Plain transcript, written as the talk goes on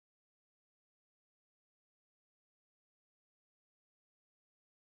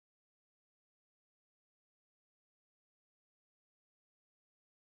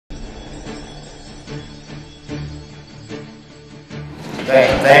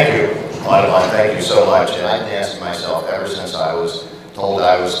Thank you, Audubon, thank you so much. And I've been asking myself ever since I was told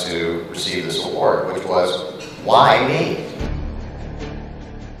I was to receive this award, which was, why me?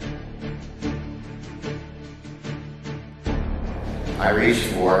 I reached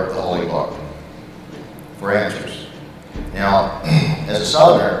for the Holy Book for answers. Now, as a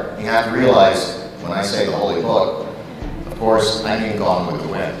Southerner, you have to realize when I say the Holy Book, of course, I mean Gone with the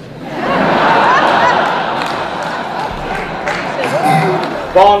Wind.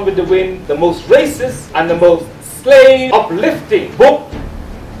 Gone with the Wind, the most racist and the most slave uplifting book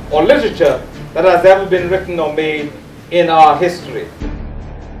or literature that has ever been written or made in our history.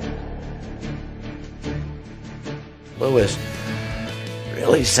 Lewis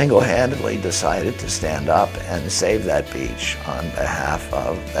really single-handedly decided to stand up and save that beach on behalf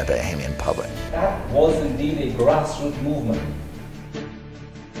of the Bahamian public. That was indeed a grassroots movement.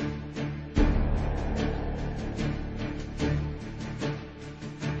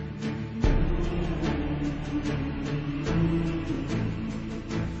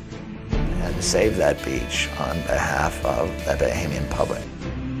 And save that beach on behalf of the Bahamian public.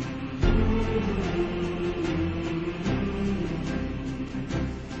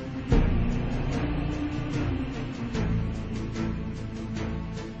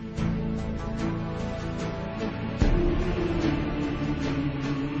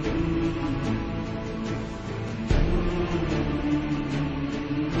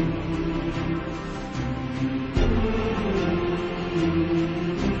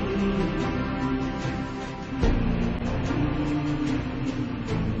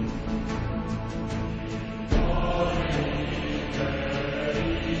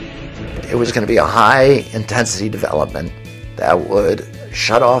 It was going to be a high-intensity development that would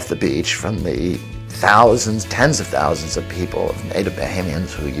shut off the beach from the thousands, tens of thousands of people, of native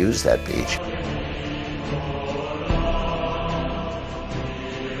Bahamians who use that beach.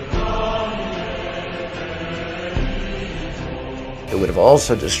 It would have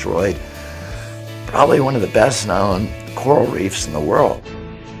also destroyed probably one of the best-known coral reefs in the world.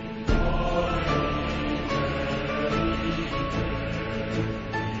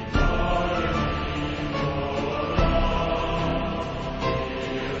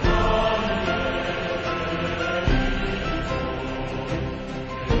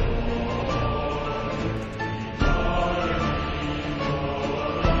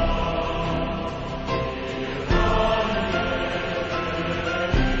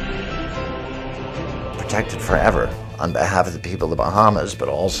 Protected forever on behalf of the people of the Bahamas, but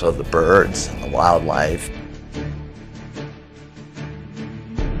also the birds and the wildlife.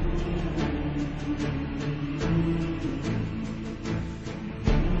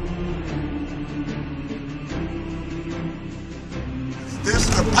 This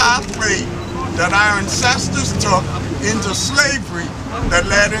is the pathway that our ancestors took into slavery that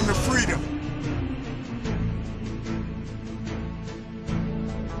led into freedom.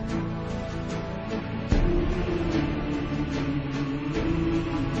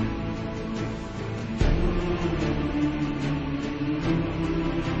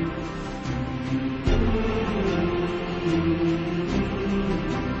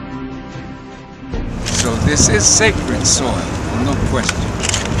 So this is sacred soil, no question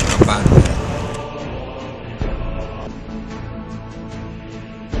about that.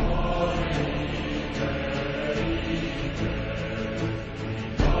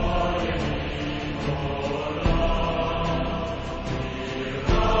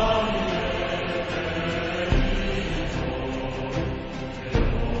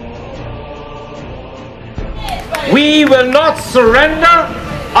 We will not surrender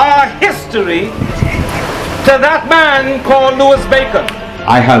our history to that man called Louis Bacon.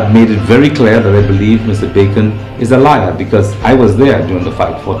 I have made it very clear that I believe Mr. Bacon is a liar because I was there during the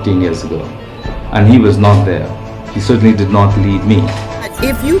fight 14 years ago and he was not there. He certainly did not lead me.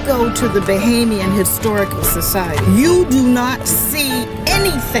 If you go to the Bahamian Historical Society, you do not see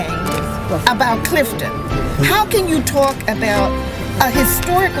anything about Clifton. How can you talk about a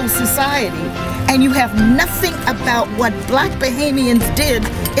historical society and you have nothing about what Black Bahamians did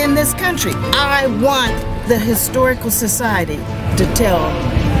in this country? I want the Historical Society to tell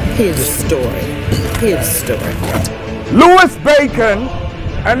his story. His story. Louis Bacon,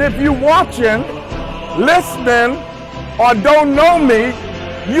 and if you're watching, listening, or don't know me,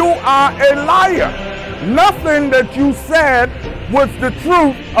 you are a liar. Nothing that you said was the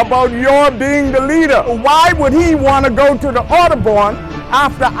truth about your being the leader. Why would he want to go to the Audubon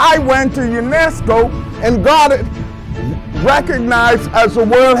after I went to UNESCO and got it recognized as a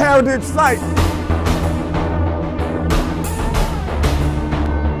World Heritage Site?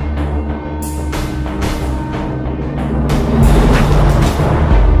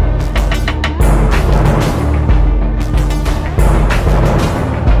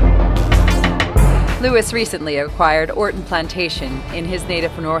 Lewis recently acquired Orton Plantation in his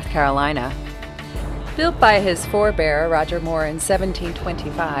native North Carolina. Built by his forebear, Roger Moore, in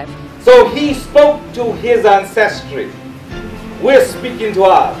 1725. So he spoke to his ancestry. We're speaking to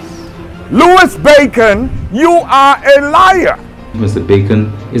ours. Louis Bacon, you are a liar. Mr.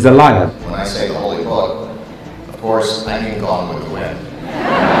 Bacon is a liar. When I say the Holy Book, of course, I mean Gone with the Wind.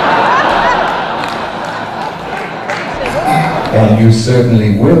 And you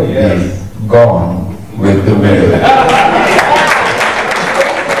certainly will be gone with the wind.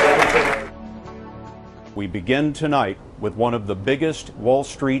 We begin tonight with one of the biggest Wall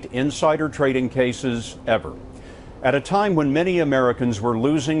Street insider trading cases ever. At a time when many Americans were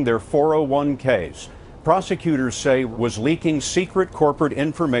losing their 401ks, prosecutors say was leaking secret corporate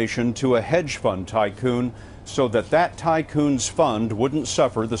information to a hedge fund tycoon so that tycoon's fund wouldn't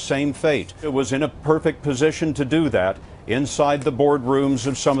suffer the same fate. It was in a perfect position to do that inside the boardrooms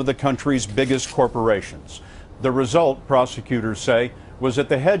of some of the country's biggest corporations. The result, prosecutors say, was that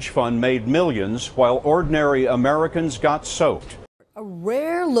the hedge fund made millions while ordinary Americans got soaked. A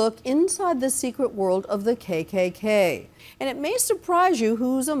rare look inside the secret world of the KKK. And it may surprise you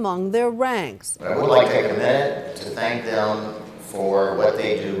who's among their ranks. But I would like to take a minute to thank them for what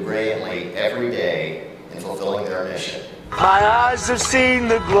they do brilliantly every day in fulfilling their mission. My eyes have seen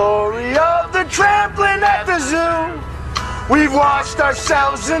the glory of the trampling at the zoo. We've washed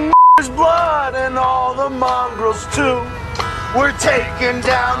ourselves in blood and all the mongrels too. We're taking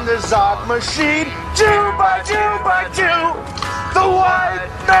down the Zog machine, Jew by Jew by Jew. The white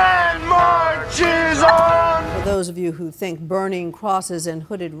man marches on. For those of you who think burning crosses and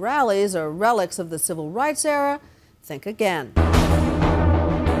hooded rallies are relics of the civil rights era, think again.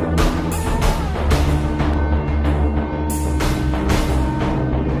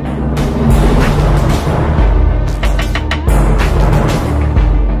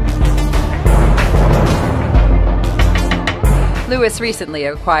 Lewis recently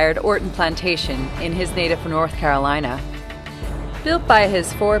acquired Orton Plantation in his native North Carolina. Built by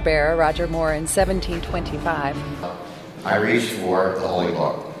his forebear, Roger Moore, in 1725. I reached for the Holy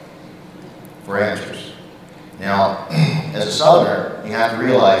Book for answers. Now, as a Southerner, you have to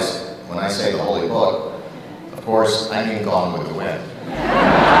realize when I say the Holy Book, of course, I mean Gone with the Wind.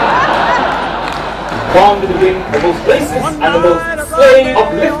 Gone with the Wind, the most racist and the most slave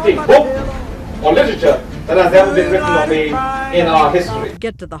uplifting book or literature that has ever been written or made in our history. To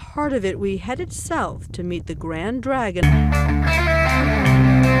get to the heart of it, we headed south to meet the Grand Dragon.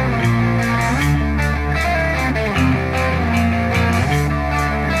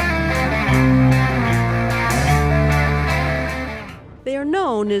 They are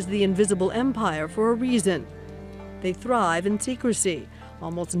known as the Invisible Empire for a reason. They thrive in secrecy,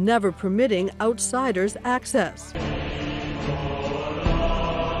 almost never permitting outsiders access.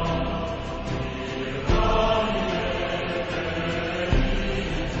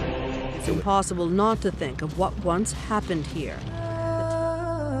 It's impossible not to think of what once happened here.